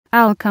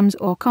Khums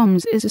or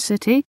Khoms is a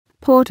city,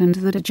 port and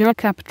the de jure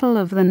capital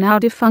of the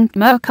now-defunct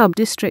Murqub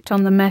District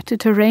on the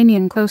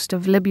Mediterranean coast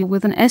of Libya,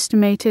 with an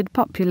estimated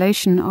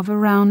population of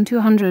around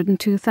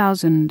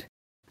 202,000.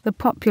 The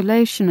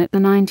population at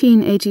the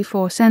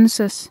 1984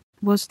 census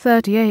was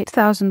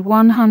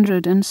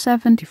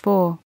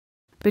 38,174.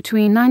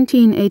 Between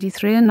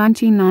 1983 and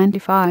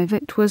 1995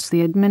 it was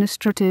the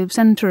administrative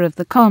centre of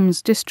the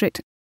Khoms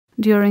District.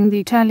 During the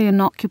Italian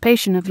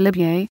occupation of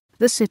Libya,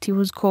 the city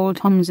was called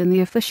Khums in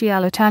the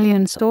official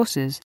Italian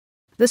sources.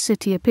 The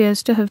city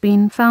appears to have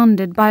been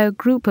founded by a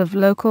group of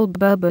local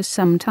Berbers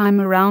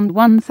sometime around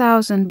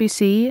 1000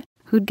 BC,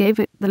 who gave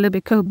it the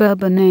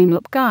Lybico-Berber name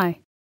Lpqy.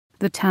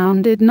 The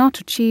town did not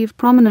achieve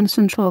prominence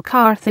until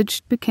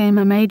Carthage became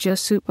a major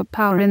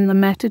superpower in the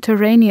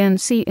Mediterranean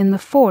Sea in the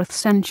 4th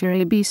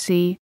century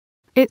BC.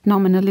 It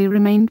nominally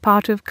remained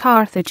part of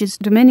Carthage's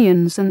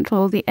dominions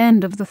until the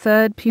end of the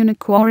Third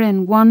Punic War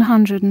in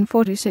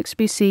 146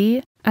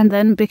 BC, and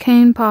then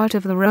became part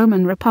of the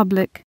Roman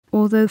Republic,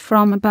 although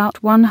from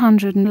about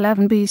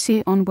 111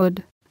 BC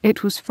onward,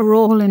 it was for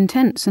all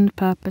intents and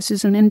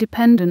purposes an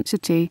independent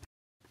city.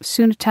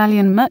 Soon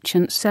Italian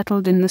merchants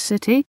settled in the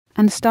city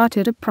and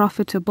started a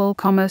profitable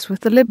commerce with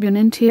the Libyan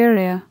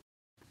interior.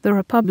 The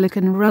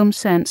Republican Rome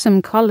sent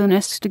some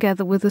colonists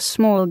together with a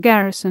small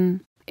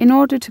garrison in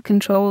order to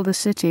control the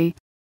city.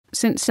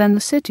 Since then the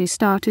city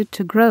started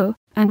to grow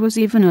and was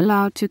even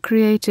allowed to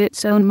create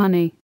its own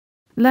money.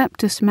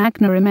 Leptis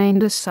Magna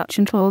remained as such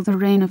until the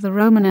reign of the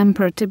Roman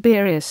Emperor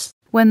Tiberius,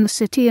 when the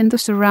city and the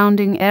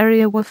surrounding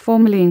area were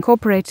formally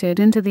incorporated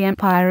into the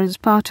empire as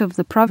part of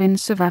the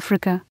province of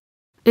Africa.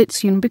 It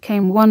soon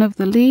became one of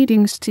the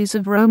leading cities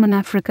of Roman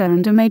Africa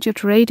and a major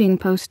trading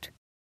post.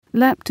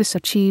 Leptis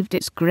achieved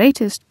its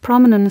greatest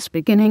prominence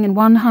beginning in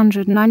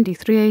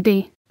 193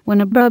 AD,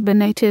 when a Berber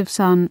native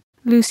son,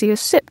 Lucius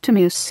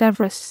Septimius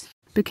Severus,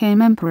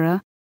 became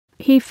emperor.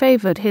 He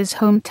favoured his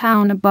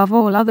hometown above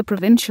all other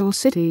provincial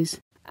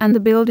cities, and the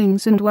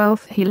buildings and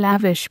wealth he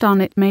lavished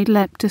on it made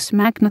Leptis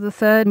Magna the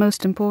third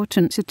most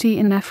important city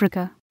in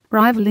Africa,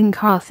 rivaling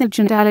Carthage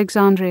and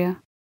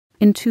Alexandria.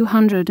 In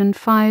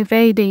 205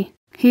 AD,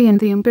 he and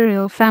the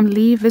imperial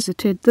family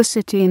visited the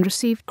city and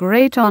received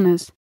great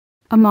honours.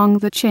 Among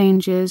the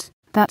changes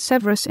that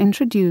Severus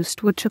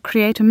introduced were to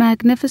create a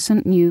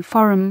magnificent new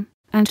forum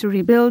and to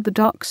rebuild the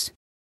docks.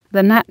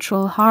 The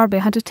natural harbour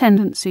had a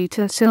tendency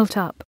to silt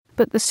up,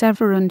 but the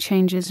Severan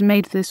changes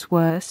made this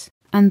worse,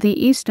 and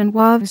the eastern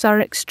wharves are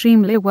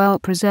extremely well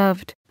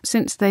preserved,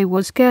 since they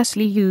were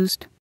scarcely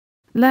used.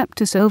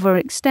 Leptis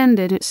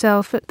overextended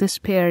itself at this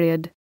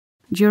period.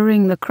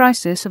 During the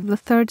crisis of the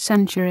 3rd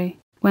century,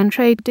 when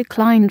trade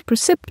declined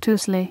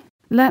precipitously,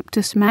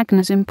 Leptis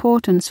Magna's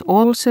importance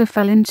also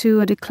fell into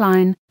a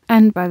decline,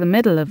 and by the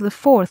middle of the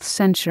 4th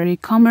century,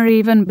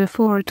 even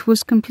before it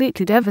was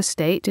completely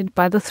devastated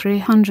by the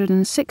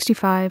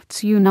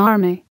 365th Union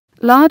Army,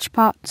 large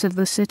parts of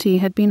the city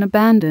had been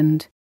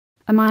abandoned.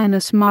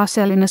 Ammianus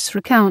Marcellinus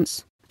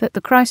recounts that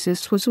the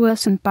crisis was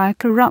worsened by a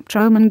corrupt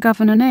Roman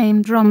governor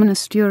named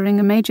Romanus during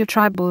a major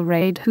tribal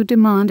raid who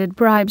demanded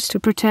bribes to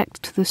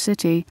protect the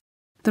city.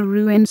 The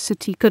ruined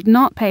city could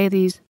not pay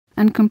these,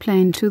 and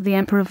complained to the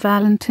Emperor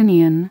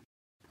Valentinian.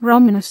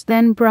 Romanus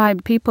then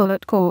bribed people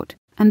at court,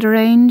 and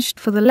arranged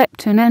for the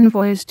Lepton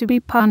envoys to be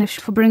punished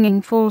for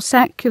bringing false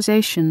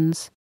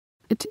accusations.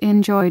 It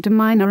enjoyed a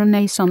minor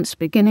renaissance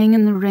beginning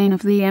in the reign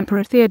of the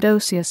Emperor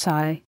Theodosius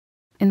I.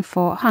 In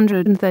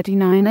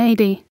 439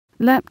 AD,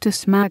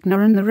 Leptis Magna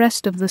and the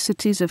rest of the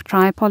cities of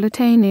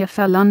Tripolitania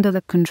fell under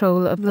the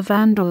control of the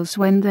Vandals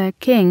when their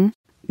king,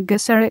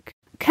 Gesseric,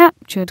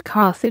 captured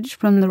Carthage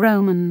from the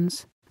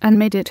Romans and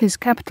made it his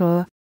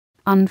capital.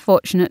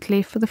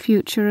 Unfortunately for the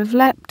future of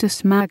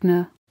Leptis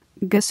Magna,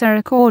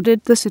 Gesseric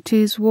ordered the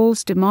city's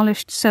walls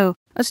demolished so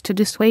as to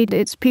dissuade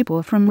its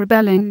people from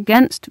rebelling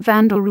against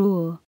Vandal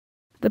rule.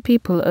 The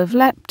people of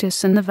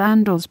Leptis and the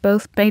Vandals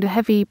both paid a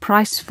heavy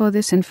price for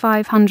this in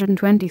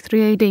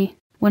 523 AD,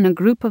 when a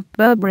group of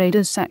Berber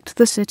raiders sacked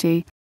the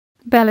city.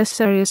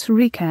 Belisarius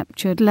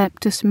recaptured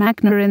Leptis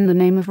Magna in the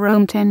name of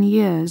Rome 10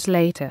 years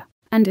later,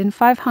 and in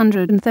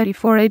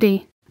 534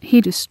 AD,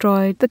 he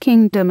destroyed the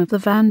kingdom of the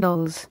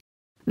Vandals.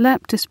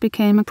 Leptis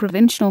became a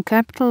provincial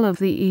capital of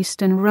the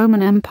Eastern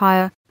Roman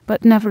Empire,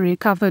 but never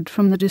recovered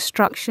from the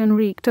destruction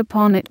wreaked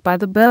upon it by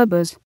the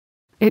Berbers.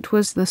 It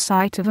was the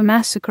site of a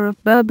massacre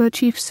of Berber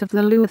chiefs of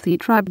the Lpqy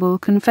tribal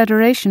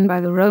confederation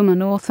by the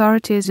Roman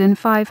authorities in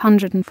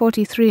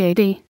 543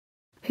 AD.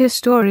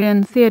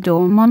 Historian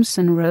Theodore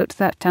Mommsen wrote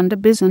that under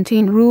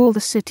Byzantine rule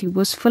the city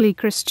was fully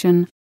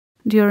Christian.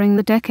 During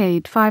the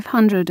decade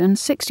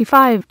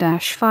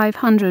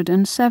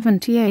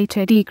 565–578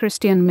 AD,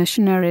 Christian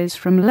missionaries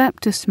from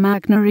Leptis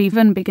Magna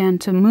even began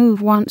to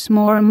move once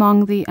more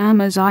among the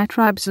Amazigh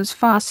tribes as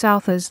far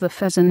south as the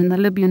Fezzan in the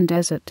Libyan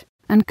desert,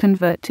 and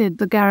converted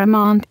the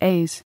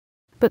Garamantes.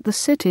 But the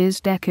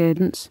city's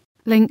decadence,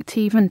 linked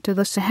even to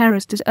the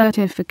Sahara's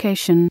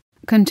desertification,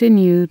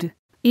 continued,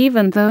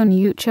 even though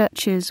new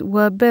churches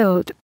were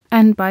built,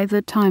 and by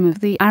the time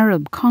of the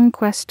Arab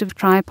conquest of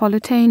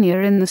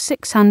Tripolitania in the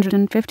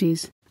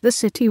 650s, the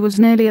city was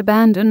nearly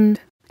abandoned,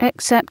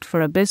 except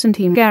for a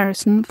Byzantine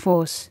garrison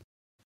force.